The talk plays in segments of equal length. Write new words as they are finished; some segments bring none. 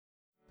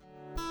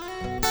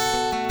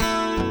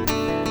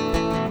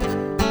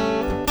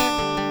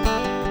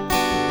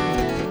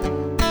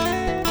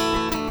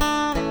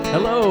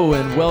Hello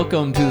and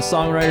welcome to the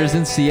Songwriters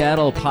in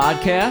Seattle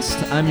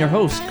podcast. I'm your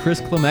host, Chris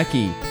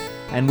Klemecki,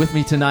 and with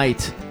me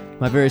tonight,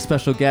 my very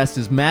special guest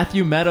is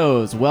Matthew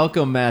Meadows.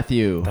 Welcome,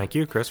 Matthew. Thank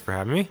you, Chris, for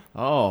having me.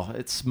 Oh,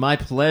 it's my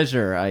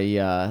pleasure.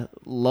 I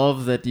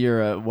love that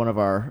you're one of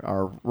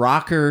our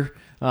rocker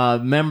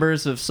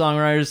members of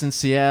Songwriters in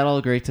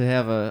Seattle. Great to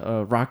have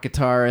a rock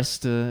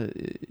guitarist,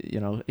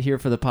 here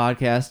for the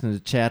podcast and to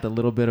chat a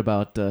little bit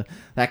about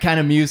that kind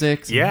of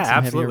music. Yeah,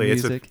 absolutely.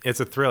 Music. It's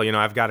a thrill. You know,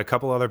 I've got a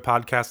couple other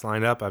podcasts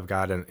lined up. I've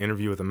got an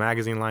interview with a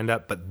magazine lined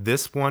up, but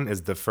this one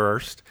is the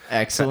first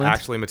Excellent. to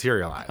actually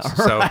materialize.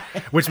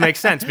 Which makes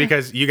sense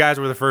because you guys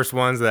were the first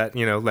ones that,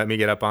 let me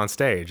get up on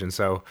stage. And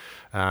so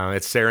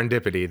it's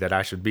serendipity that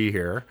I should be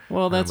here.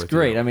 Well, that's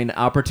great. I mean,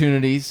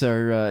 opportunities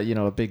are,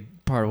 a big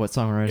part of what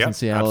Songwriters in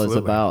Seattle is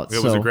about.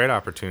 It was a great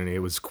opportunity. It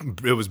was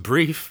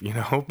brief,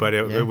 but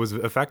it was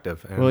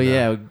effective. And, we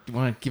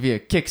want to give you a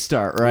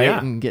kickstart, right? Yeah.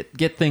 And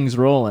get things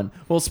rolling.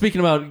 Well, speaking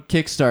about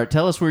kickstart,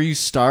 tell us where you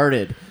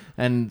started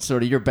and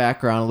sort of your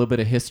background, a little bit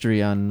of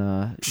history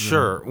on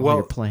sure.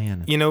 Your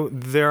plan.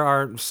 There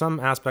are some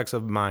aspects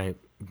of my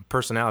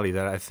personality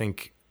that I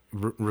think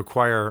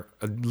require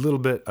a little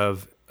bit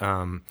of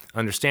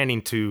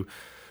understanding to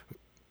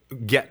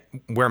get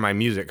where my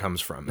music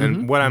comes from.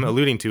 And what I'm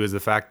alluding to is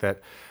the fact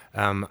that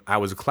I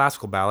was a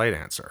classical ballet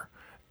dancer,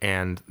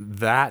 and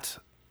that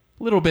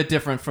a little bit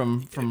different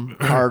from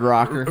hard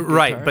rocker,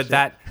 right? But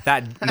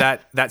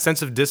that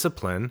sense of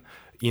discipline,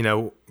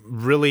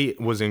 really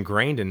was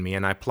ingrained in me,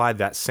 and I applied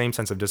that same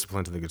sense of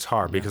discipline to the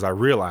guitar because I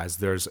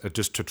realized there's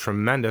just a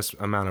tremendous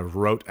amount of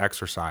rote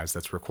exercise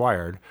that's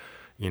required,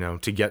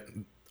 to get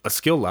a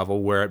skill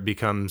level where it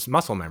becomes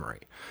muscle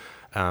memory.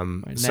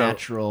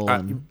 Natural,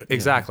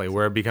 exactly,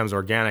 where it becomes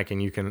organic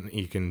and you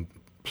can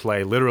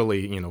play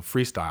literally,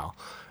 freestyle.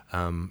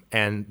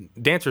 And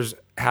dancers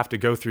have to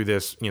go through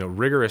this,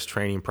 rigorous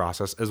training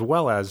process as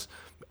well as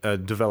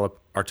develop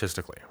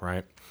artistically,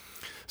 right?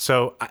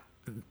 So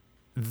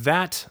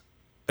that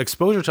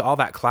exposure to all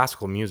that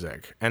classical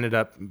music ended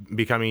up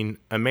becoming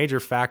a major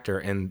factor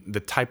in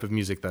the type of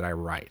music that I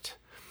write.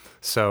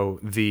 So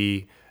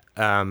the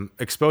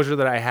exposure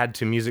that I had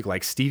to music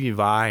like Stevie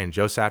Vai and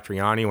Joe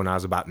Satriani when I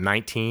was about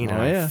 19,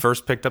 I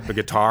first picked up the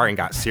guitar and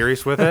got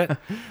serious with it.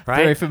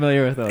 Right? Very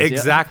familiar with those.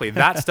 Exactly.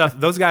 That stuff,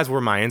 those guys were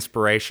my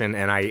inspiration,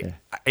 and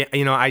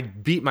I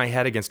beat my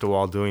head against a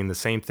wall doing the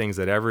same things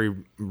that every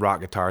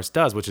rock guitarist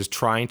does, which is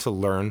trying to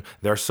learn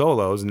their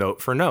solos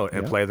note for note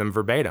and play them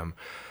verbatim.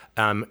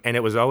 And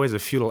it was always a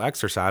futile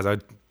exercise.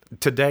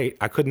 To date,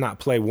 I could not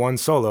play one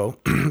solo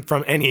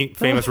from any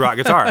famous rock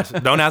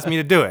guitarist. Don't ask me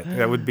to do it.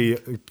 That would be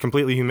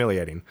completely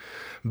humiliating.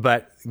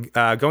 But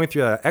going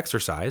through that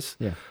exercise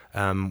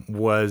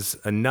was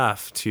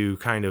enough to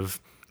kind of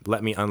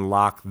let me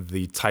unlock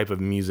the type of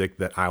music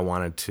that I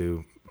wanted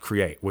to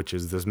create, which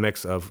is this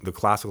mix of the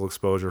classical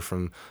exposure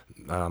from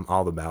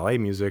all the ballet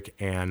music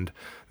and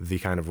the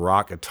kind of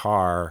rock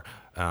guitar,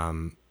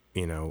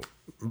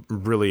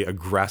 really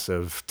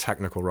aggressive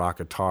technical rock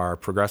guitar,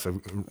 progressive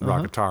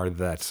rock guitar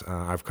that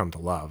I've come to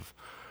love.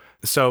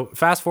 So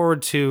fast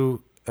forward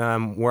to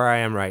where I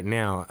am right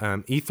now.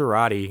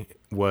 Etherati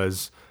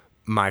was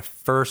my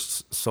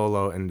first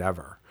solo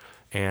endeavor,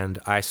 and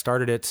I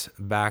started it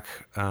back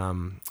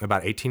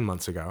about 18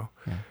 months ago,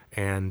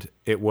 and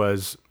it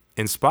was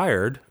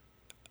inspired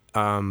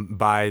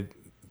by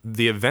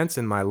the events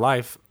in my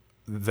life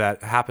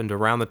that happened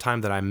around the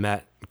time that I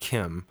met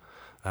Kim,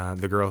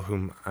 the girl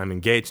whom I'm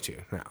engaged to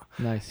now.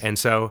 Nice. And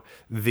so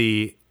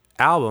the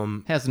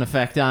album has an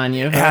effect on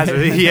you.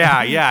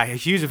 a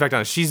huge effect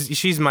on it.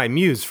 She's my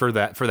muse for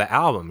the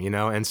album,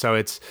 and so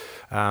it's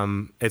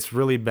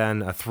really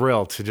been a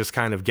thrill to just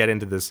kind of get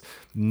into this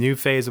new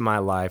phase of my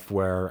life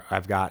where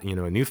I've got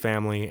a new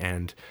family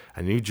and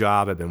a new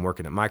job. I've been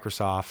working at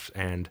Microsoft,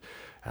 and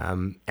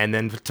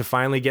then to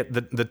finally get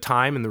the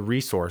time and the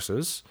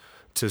resources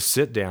to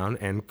sit down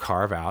and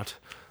carve out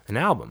an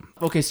album.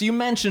 Okay, so you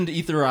mentioned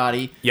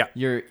Etherati. Yeah.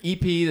 Your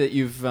EP that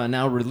you've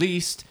now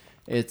released.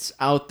 It's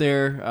out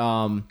there.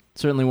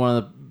 Certainly one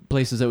of the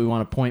places that we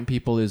want to point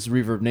people is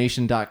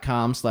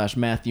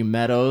reverbnation.com/Matthew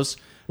Meadows.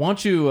 Why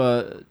don't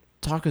you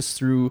talk us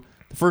through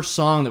the first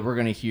song that we're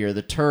going to hear,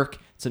 The Turk.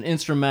 It's an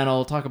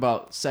instrumental. Talk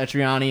about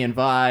Satriani and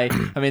Vai.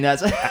 I mean,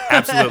 that's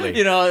absolutely.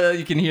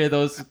 You can hear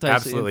those types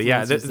absolutely.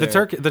 of influences.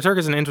 The Turk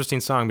is an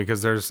interesting song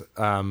because there's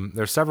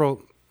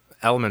several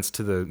elements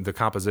to the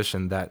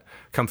composition that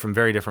come from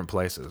very different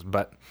places.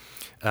 But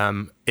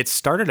it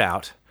started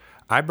out,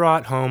 I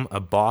brought home a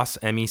Boss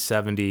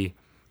ME70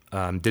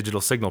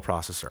 digital signal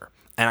processor,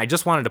 and I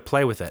just wanted to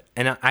play with it.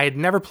 And I had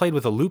never played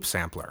with a loop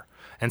sampler.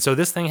 And so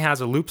this thing has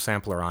a loop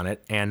sampler on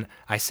it, and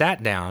I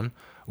sat down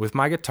with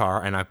my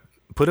guitar, and I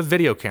put a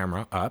video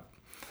camera up.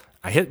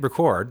 I hit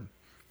record.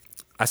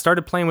 I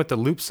started playing with the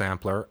loop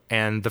sampler,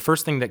 and the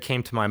first thing that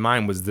came to my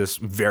mind was this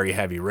very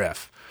heavy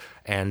riff.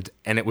 and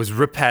it was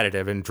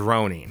repetitive and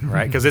droning,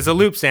 right? Because it's a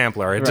loop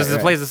sampler. It just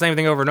plays the same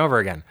thing over and over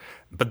again.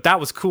 But that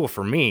was cool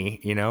for me,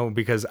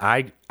 because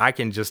I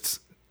can just,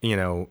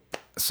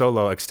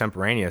 solo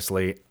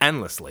extemporaneously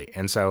endlessly.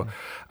 And so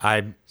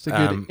it's a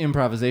good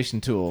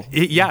improvisation tool.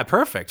 Yeah,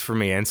 perfect for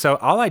me. And so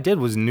all I did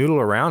was noodle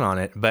around on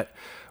it. But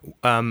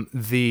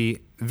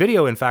the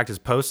video, in fact, is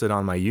posted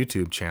on my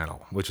YouTube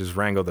channel, which is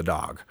Rango the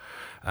Dog.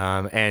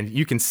 And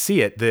you can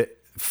see it that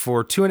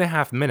for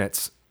 2.5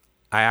 minutes,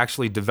 I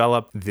actually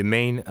developed the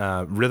main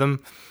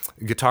rhythm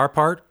guitar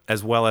part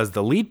as well as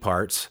the lead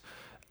parts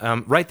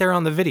right there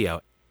on the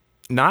video.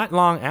 Not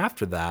long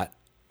after that,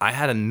 I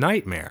had a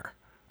nightmare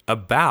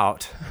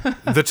about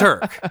the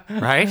Turk,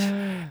 right?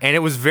 And it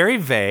was very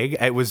vague.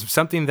 It was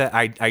something that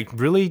I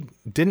really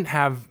didn't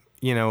have,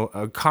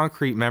 a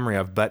concrete memory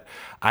of, but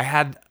I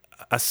had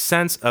a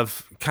sense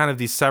of kind of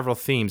these several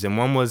themes. And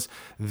one was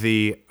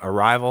the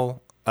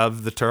arrival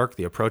of the Turk,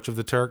 the approach of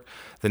the Turk.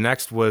 The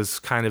next was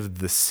kind of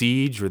the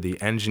siege or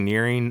the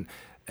engineering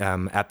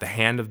at the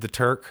hand of the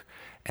Turk.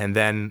 And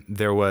then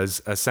there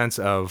was a sense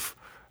of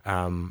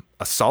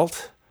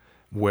assault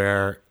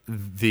where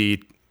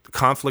the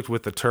conflict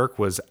with the Turk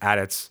was at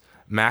its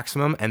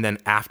maximum, and then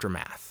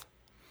aftermath.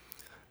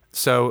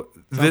 So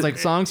sounds like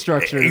song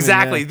structure.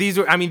 Exactly. These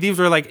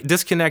were like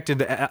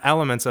disconnected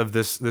elements of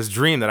this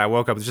dream that I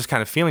woke up with, just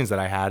kind of feelings that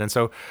I had. And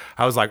so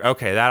I was like,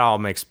 okay, that all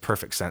makes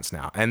perfect sense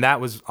now. And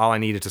that was all I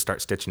needed to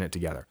start stitching it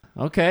together.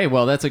 Okay,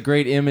 well, that's a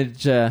great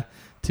image to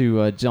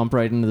jump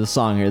right into the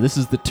song here. This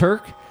is The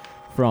Turk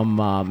from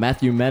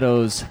Matthew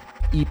Meadows'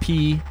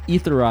 EP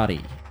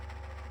Etherati.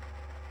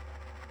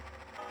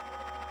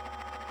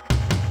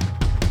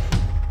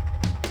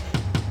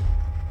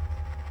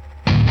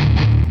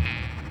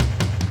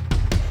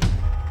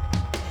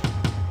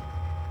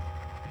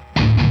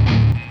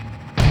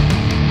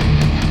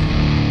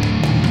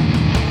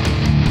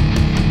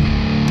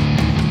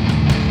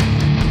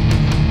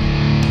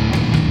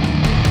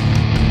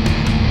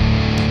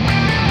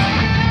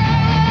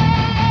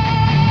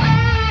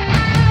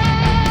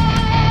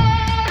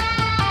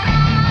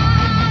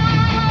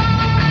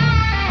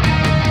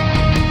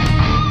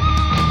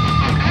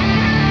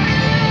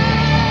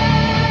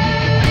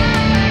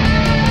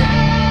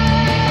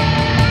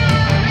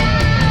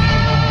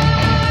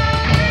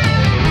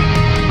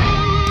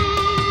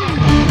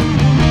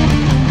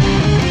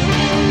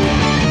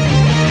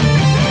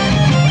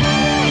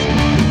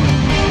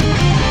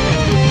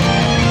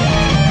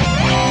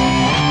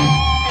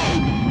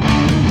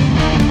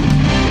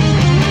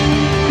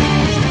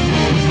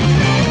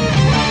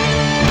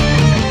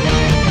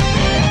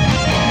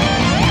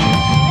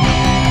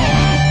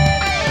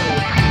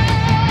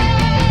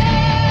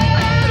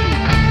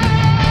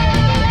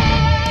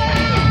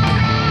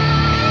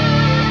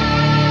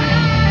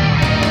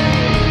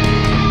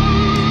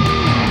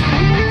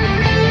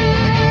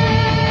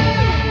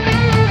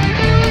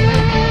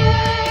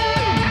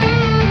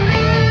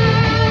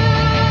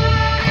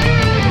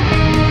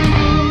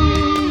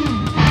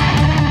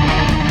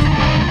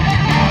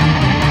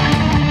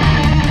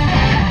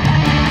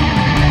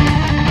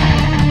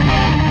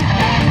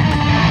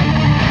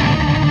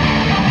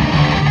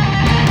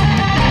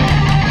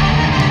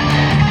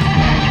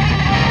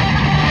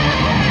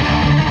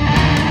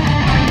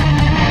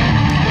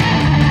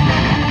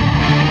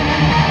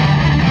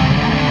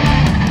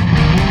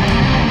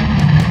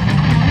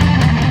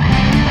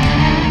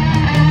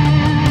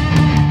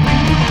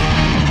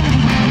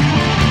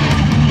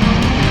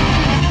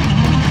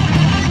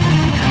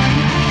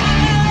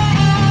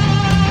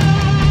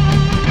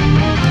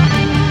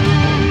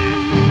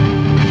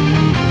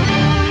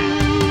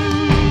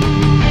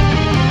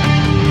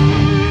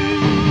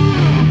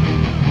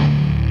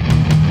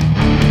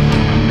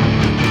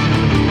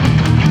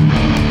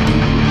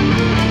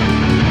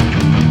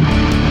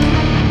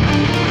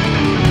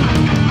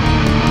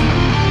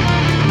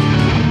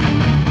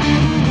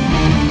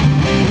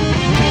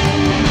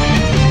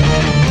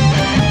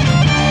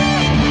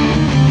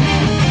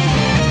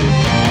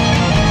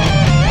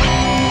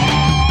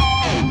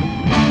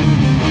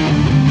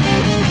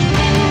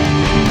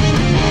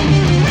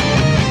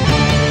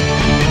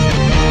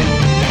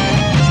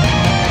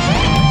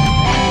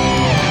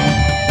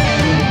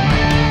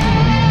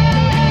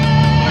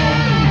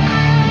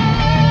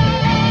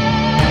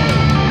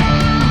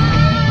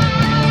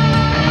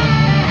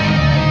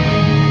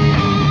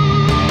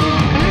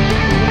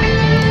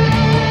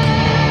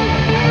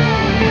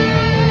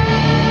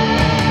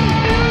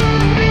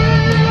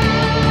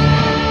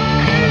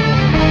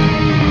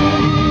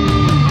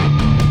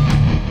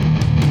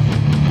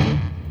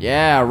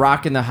 Yeah,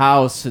 rocking the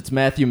house. It's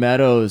Matthew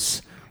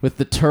Meadows with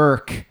The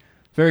Turk.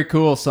 Very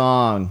cool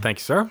song. Thank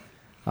you, sir.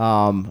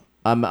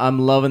 I'm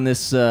loving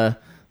this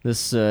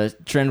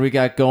trend we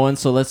got going.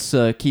 So let's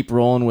keep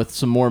rolling with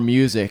some more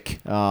music.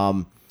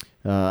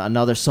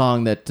 Another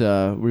song that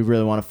we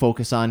really want to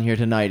focus on here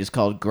tonight is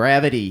called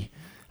Gravity.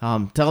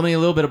 Tell me a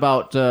little bit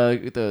about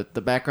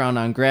the background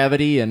on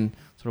Gravity and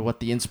sort of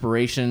what the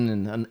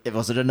inspiration and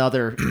was it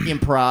another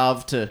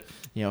improv to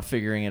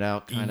figuring it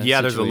out kind of Yeah,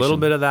 there's a little situation?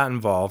 bit of that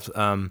involved.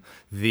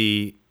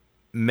 The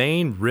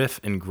main riff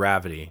in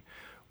Gravity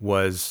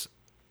was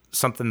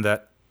something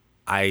that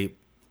I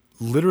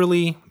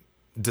literally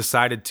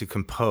decided to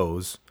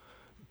compose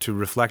to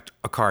reflect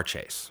a car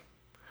chase.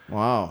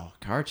 Wow,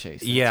 car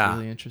chase. That's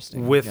really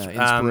interesting. With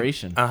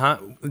inspiration.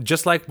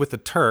 Just like with the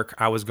Turk,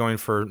 I was going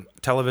for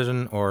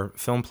television or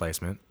film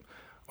placement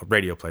or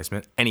radio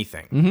placement,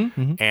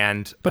 anything.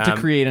 And But to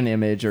create an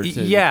image or to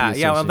be Well,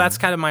 associated. that's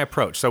kind of my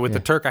approach. So with the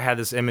Turk, I had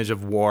this image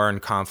of war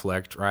and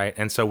conflict, right?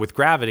 And so with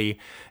Gravity,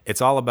 it's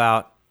all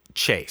about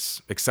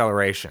chase,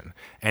 acceleration.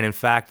 And in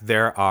fact,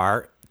 there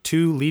are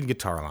 2 lead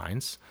guitar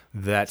lines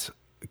that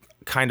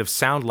kind of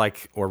sound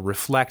like or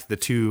reflect the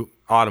 2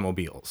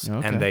 automobiles.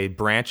 Okay. And they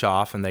branch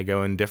off and they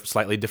go in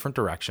slightly different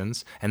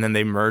directions, and then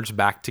they merge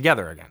back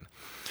together again.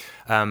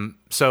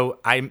 So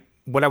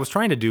what I was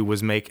trying to do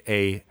was make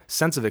a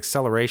sense of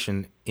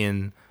acceleration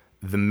in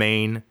the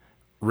main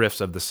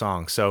riffs of the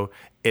song. So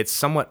it's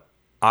somewhat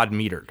odd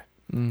metered.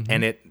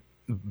 And it,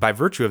 by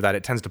virtue of that,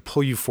 it tends to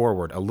pull you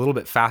forward a little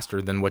bit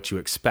faster than what you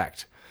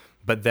expect.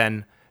 But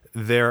then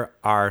there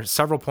are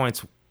several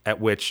points at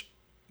which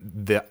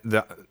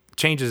the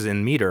changes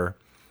in meter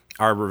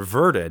are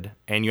reverted,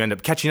 and you end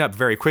up catching up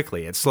very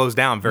quickly. It slows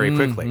down very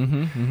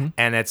quickly.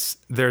 And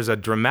there's a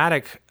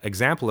dramatic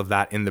example of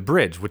that in the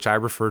bridge, which I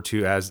refer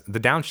to as the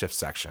downshift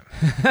section.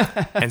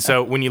 And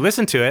so when you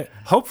listen to it,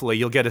 hopefully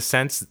you'll get a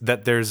sense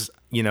that there's,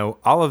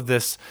 all of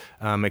this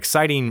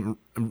exciting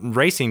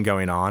racing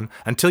going on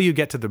until you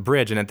get to the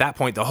bridge. And at that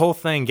point, the whole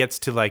thing gets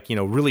to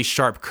really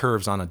sharp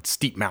curves on a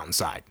steep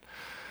mountainside.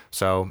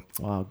 So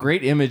Wow,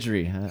 great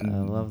imagery. I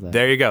love that.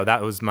 there you go.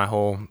 That was my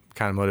whole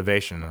kind of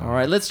motivation. All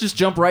right, let's just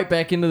jump right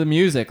back into the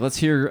music. Let's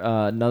hear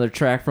another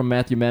track from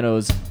Matthew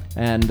Meadows.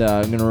 And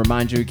I'm going to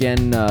remind you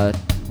again,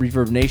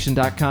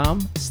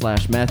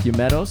 ReverbNation.com/Matthew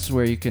Meadows,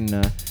 where you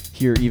can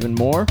hear even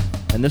more.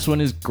 And this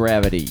one is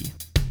Gravity.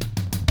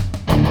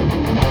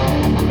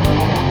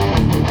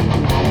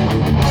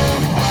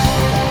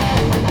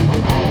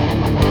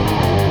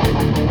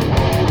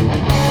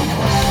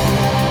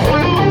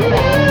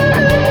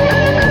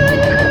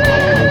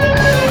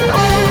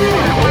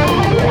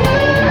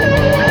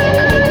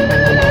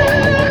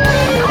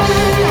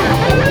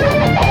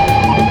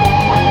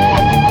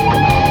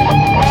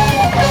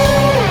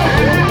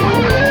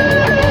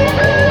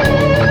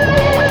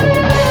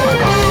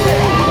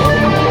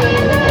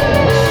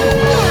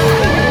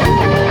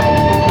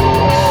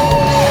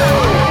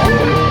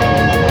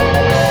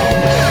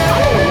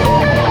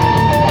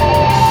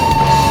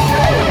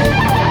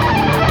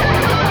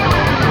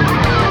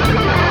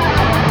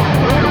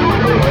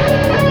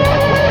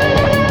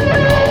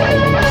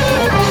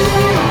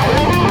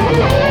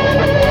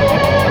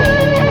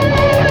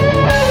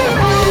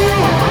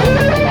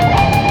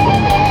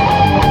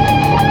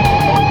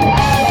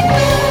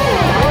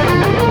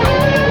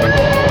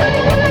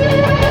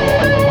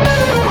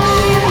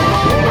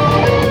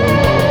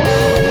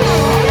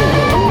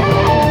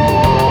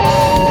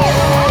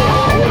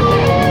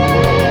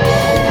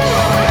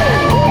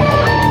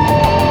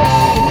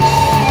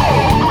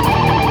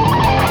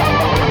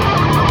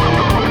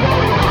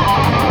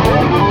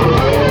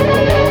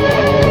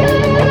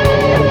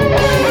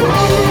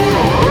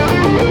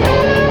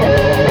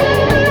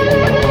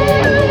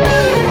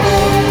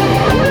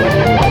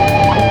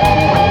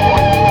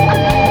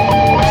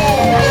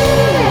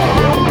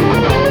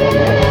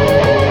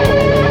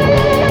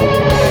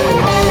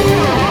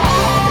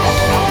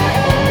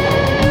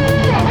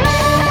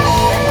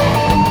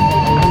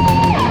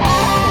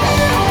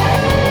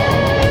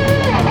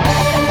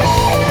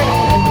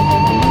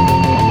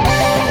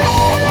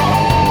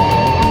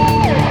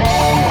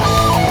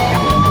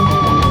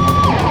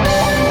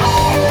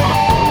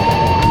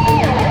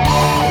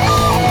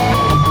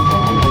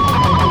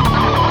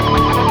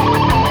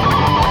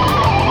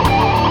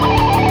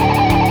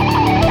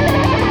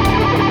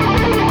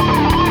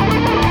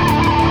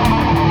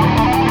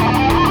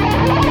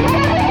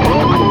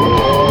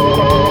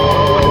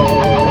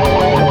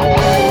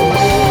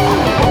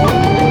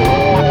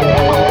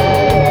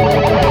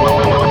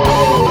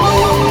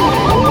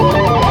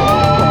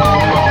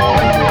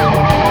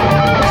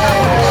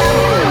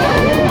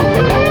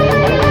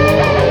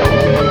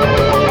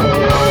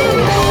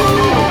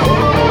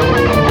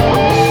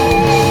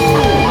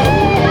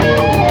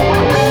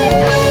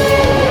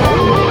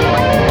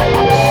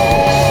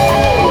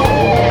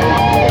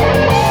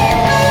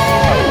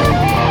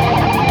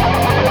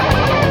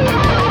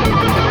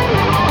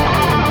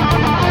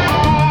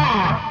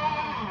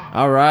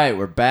 All right,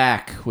 we're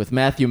back with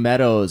Matthew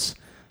Meadows.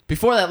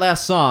 Before that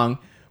last song,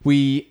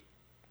 we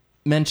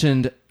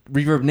mentioned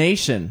Reverb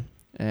Nation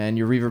and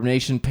your Reverb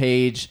Nation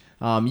page.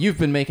 You've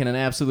been making an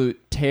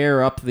absolute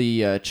tear up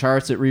the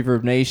charts at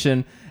Reverb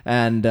Nation,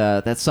 and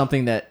that's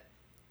something that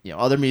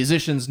other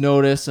musicians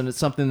notice, and it's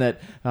something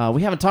that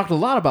we haven't talked a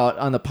lot about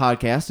on the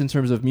podcast in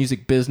terms of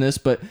music business,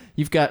 but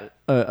you've got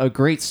a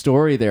great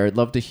story there. I'd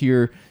love to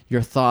hear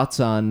your thoughts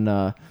on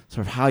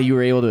sort of how you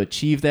were able to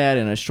achieve that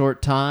in a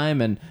short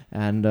time,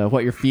 and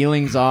what your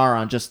feelings are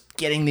on just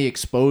getting the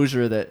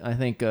exposure that I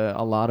think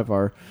a lot of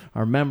our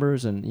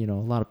members and a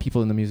lot of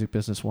people in the music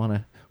business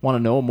want to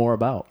know more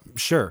about.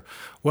 Sure.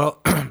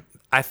 Well,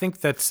 I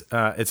think that's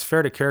it's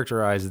fair to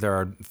characterize there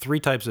are three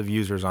types of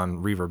users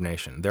on Reverb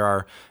Nation. There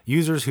are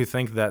users who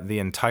think that the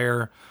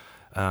entire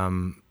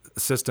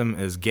system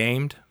is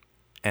gamed,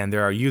 and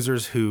there are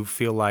users who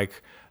feel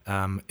like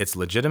it's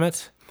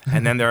legitimate,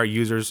 and then there are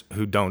users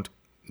who don't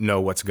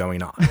know what's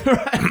going on.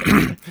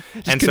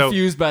 And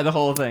confused by the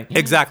whole thing.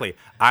 Exactly.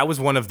 I was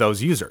one of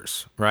those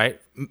users, right?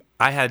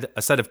 I had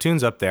a set of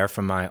tunes up there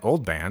from my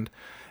old band,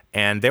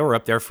 and they were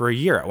up there for a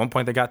year. At one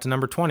point, they got to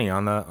number 20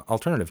 on the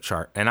alternative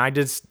chart, and I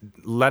just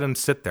let them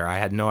sit there. I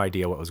had no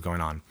idea what was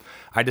going on.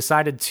 I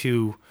decided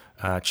to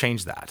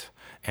change that.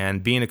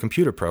 And being a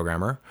computer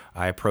programmer,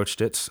 I approached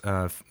it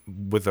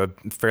with a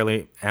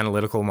fairly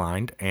analytical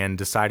mind and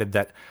decided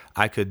that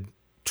I could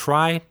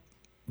try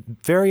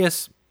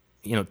various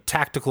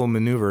tactical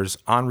maneuvers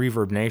on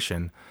Reverb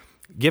Nation,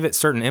 give it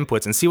certain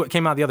inputs, and see what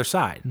came out the other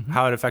side,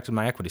 how it affected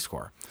my equity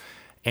score.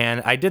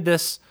 And I did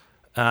this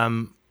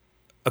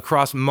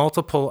across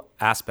multiple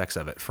aspects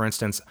of it. For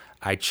instance,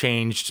 I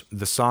changed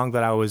the song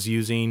that I was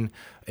using.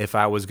 If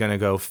I was going to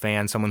go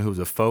fan someone who was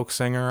a folk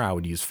singer, I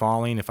would use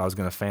Falling. If I was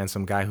going to fan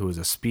some guy who was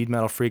a speed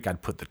metal freak,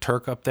 I'd put the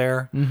Turk up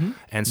there.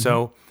 And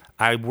so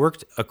I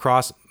worked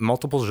across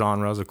multiple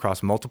genres,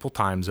 across multiple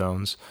time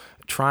zones,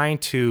 trying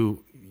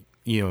to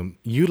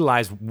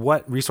utilize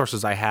what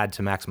resources I had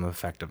to maximum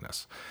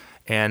effectiveness.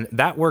 And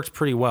that worked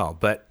pretty well.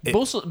 But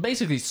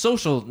basically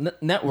social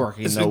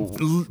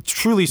networking.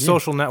 Truly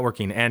social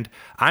networking. And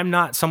I'm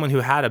not someone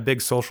who had a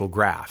big social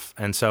graph.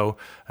 And so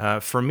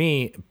for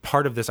me,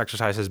 part of this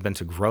exercise has been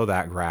to grow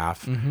that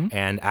graph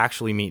and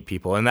actually meet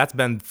people. And that's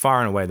been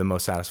far and away the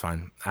most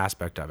satisfying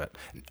aspect of it.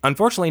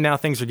 Unfortunately, now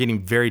things are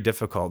getting very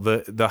difficult.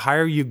 The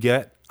higher you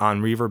get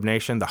on Reverb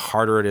Nation, the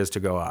harder it is to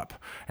go up.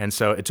 And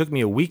so it took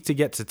me a week to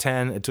get to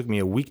 10. It took me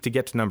a week to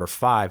get to number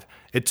 5.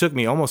 It took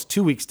me almost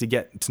 2 weeks to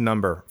get to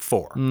number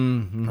 4,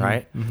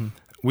 right?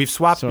 We've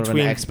swapped sort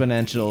between... of an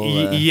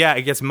exponential... Yeah,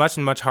 it gets much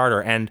and much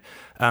harder. And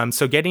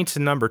so getting to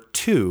number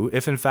 2,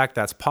 if in fact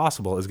that's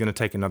possible, is going to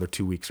take another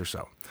 2 weeks or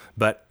so.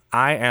 But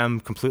I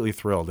am completely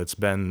thrilled. It's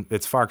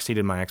far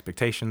exceeded my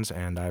expectations,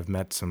 and I've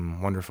met some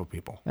wonderful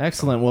people.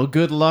 Excellent. Well,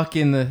 good luck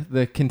in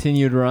the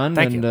continued run.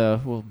 Thank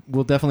you.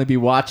 We'll definitely be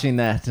watching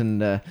that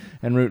and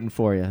rooting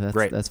for you. That's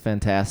Great. That's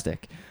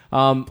fantastic.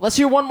 Let's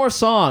hear one more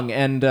song,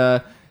 and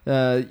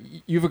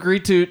you've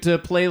agreed to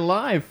play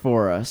live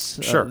for us.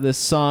 Sure. This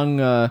song,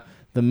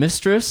 "The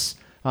Mistress."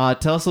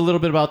 Tell us a little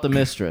bit about The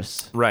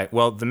Mistress. Right.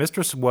 Well, The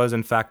Mistress was,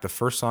 in fact, the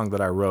first song that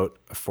I wrote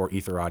for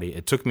Etherati.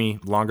 It took me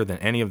longer than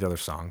any of the other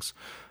songs.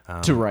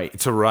 To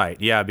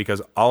write, yeah,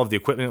 because all of the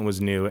equipment was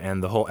new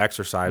and the whole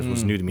exercise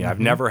was new to me. I've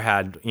never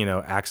had,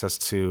 access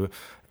to,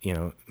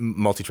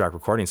 multi-track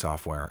recording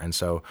software, and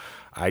so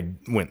I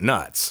went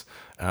nuts.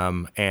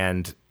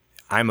 And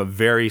I'm a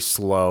very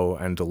slow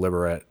and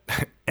deliberate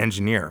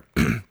engineer.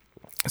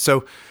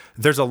 So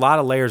there's a lot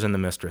of layers in The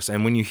Mistress,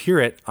 and when you hear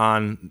it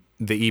on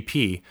the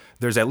EP,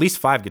 there's at least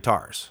 5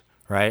 guitars,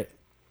 right?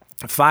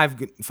 Five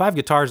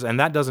guitars, and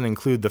that doesn't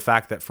include the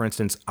fact that, for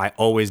instance, I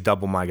always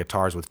double my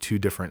guitars with 2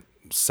 different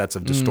sets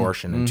of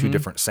distortion and 2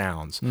 different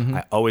sounds.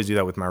 I always do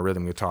that with my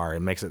rhythm guitar.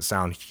 It makes it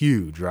sound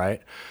huge,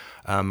 right?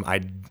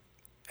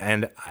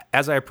 And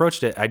as I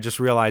approached it, I just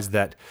realized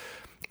that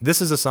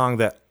this is a song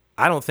that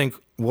I don't think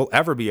we'll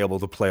ever be able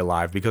to play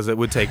live, because it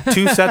would take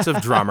 2 sets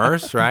of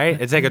drummers, right?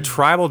 It'd take a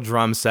tribal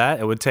drum set.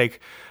 It would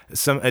take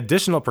some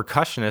additional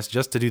percussionists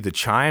just to do the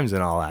chimes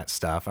and all that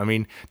stuff. I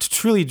mean, to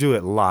truly do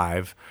it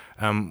live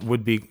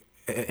would be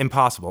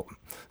impossible.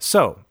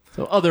 So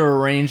other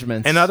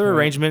arrangements. Another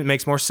arrangement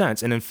makes more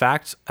sense. And in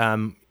fact,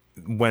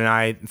 when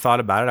I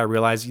thought about it, I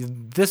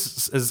realized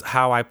this is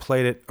how I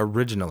played it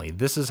originally.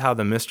 This is how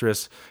The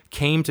Mistress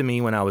came to me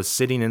when I was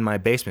sitting in my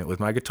basement with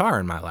my guitar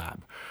in my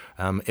lab.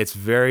 It's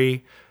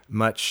very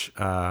much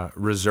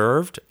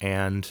reserved,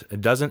 and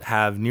it doesn't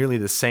have nearly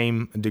the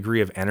same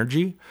degree of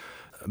energy,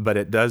 but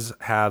it does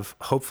have,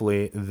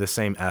 hopefully, the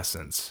same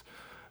essence.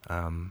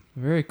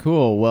 Very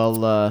cool.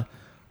 Well,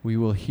 we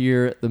will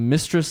hear The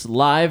Mistress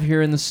live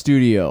here in the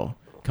studio.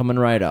 Coming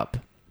right up.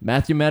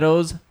 Matthew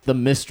Meadows, The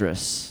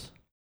Mistress.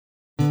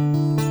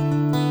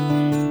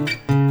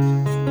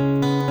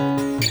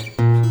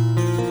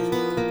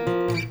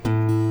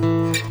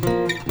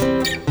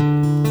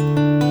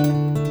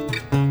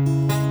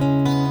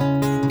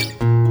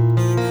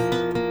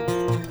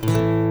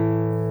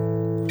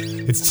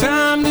 It's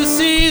time to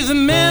see the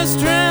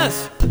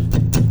mistress.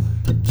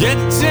 Get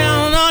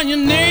down on your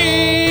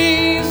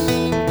knees.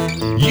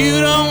 You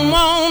don't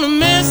want to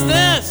miss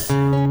this.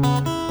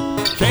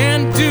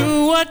 Can't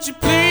do what you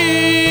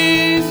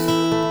please.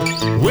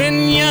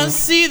 When you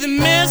see the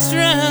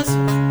mistress,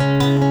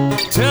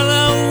 tell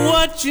her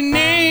what you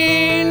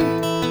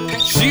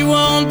need. She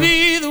won't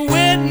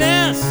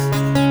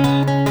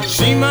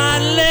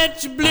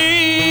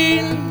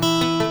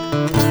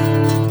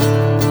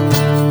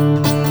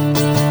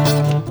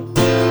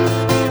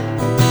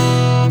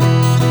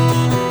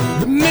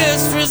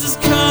mistress is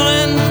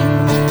calling.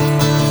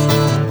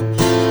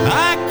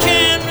 I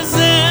can't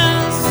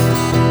resist.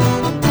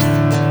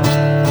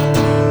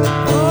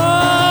 Oh, I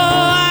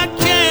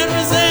can't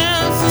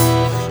resist.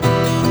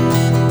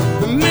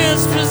 The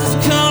mistress is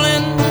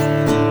calling.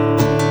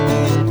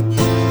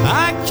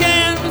 I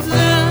can't resist.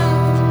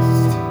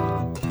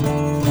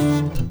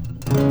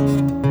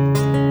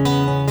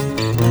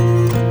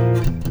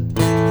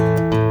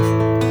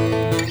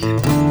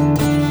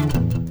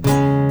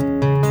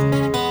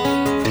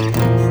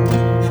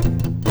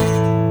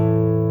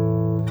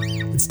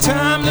 It's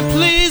time to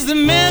please the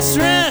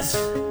mistress.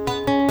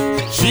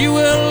 She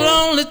will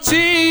only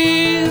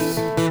tease.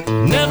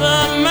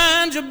 Never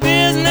mind your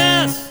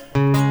business.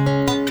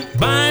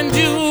 Bind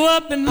you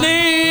up and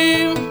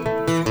leave.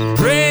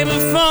 Pray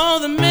before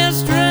the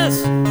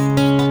mistress.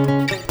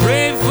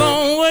 Pray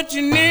for what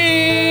you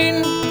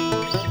need.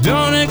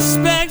 Don't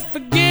expect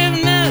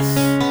forgiveness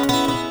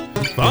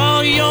for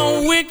all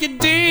your wicked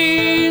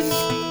deeds.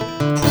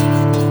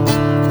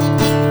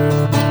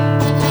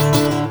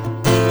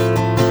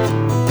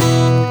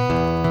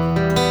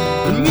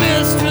 The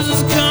mistress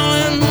is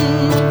calling.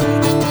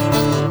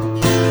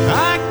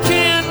 I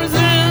can't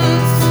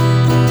resist.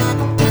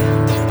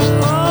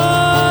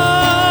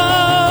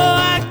 Oh,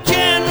 I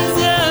can't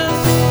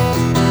resist.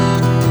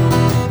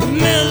 The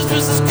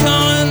mistress is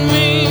calling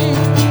me.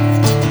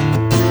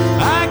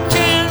 I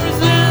can't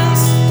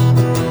resist.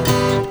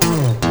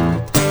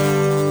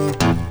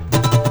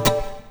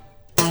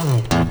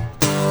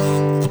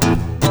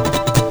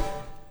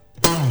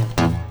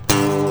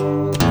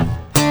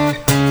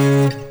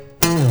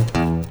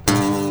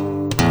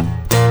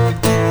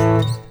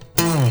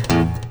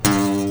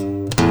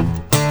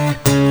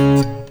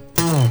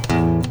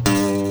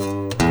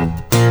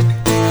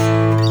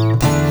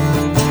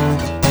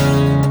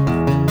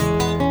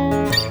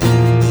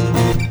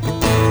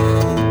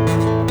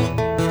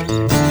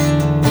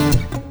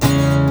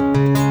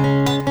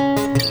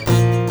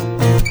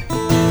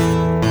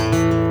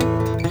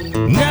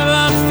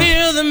 Never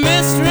fear the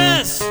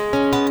mistress.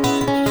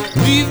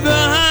 Leave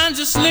behind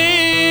your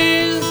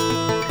sleeves.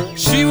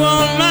 She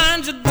won't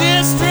mind your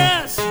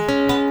distress.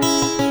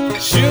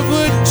 She'll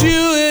put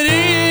you at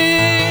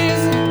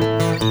ease.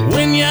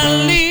 When you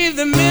leave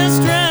the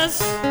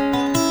mistress,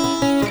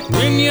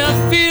 when you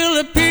feel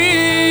at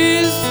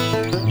peace,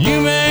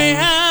 you may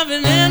have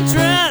an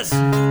interest.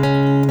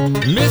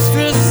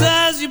 Mistress,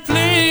 as you please.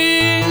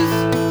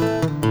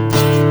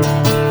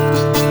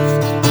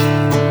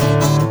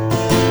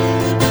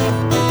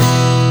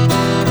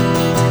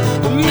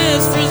 The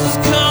mistress is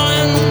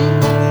calling.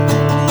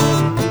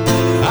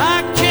 I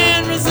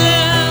can't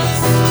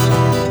resist.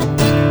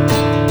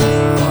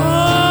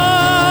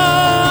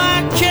 Oh, I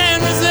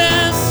can't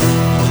resist.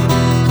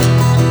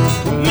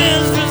 The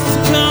mistress is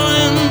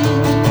calling.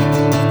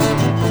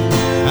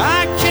 I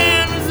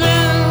can't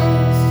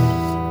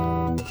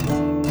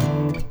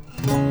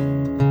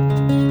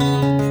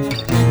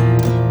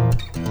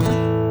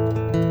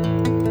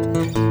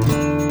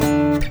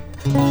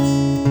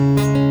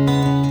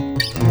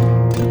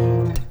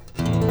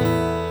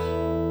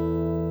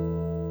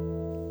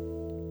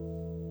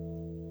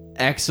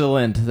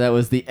Excellent. That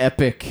was the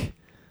epic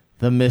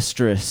The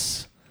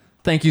Mistress.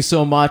 Thank you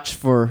so much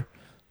for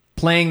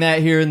playing that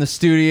here in the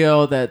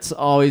studio. That's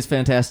always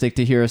fantastic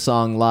to hear a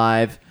song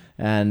live,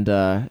 and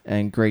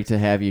great to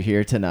have you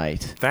here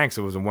tonight. Thanks.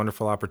 It was a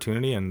wonderful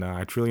opportunity, and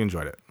I truly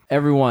enjoyed it.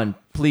 Everyone,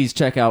 please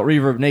check out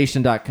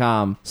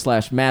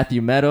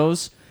ReverbNation.com/Matthew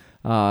Meadows.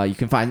 You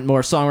can find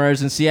more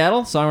Songwriters in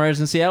Seattle,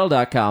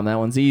 songwritersinseattle.com. That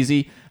one's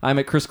easy. I'm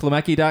at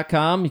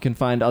chrisklemecki.com. You can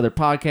find other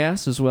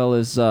podcasts as well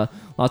as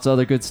lots of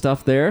other good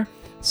stuff there.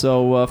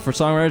 So for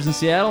Songwriters in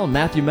Seattle,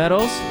 Matthew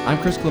Meadows, I'm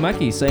Chris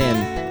Klemecki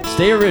saying,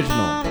 stay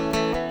original.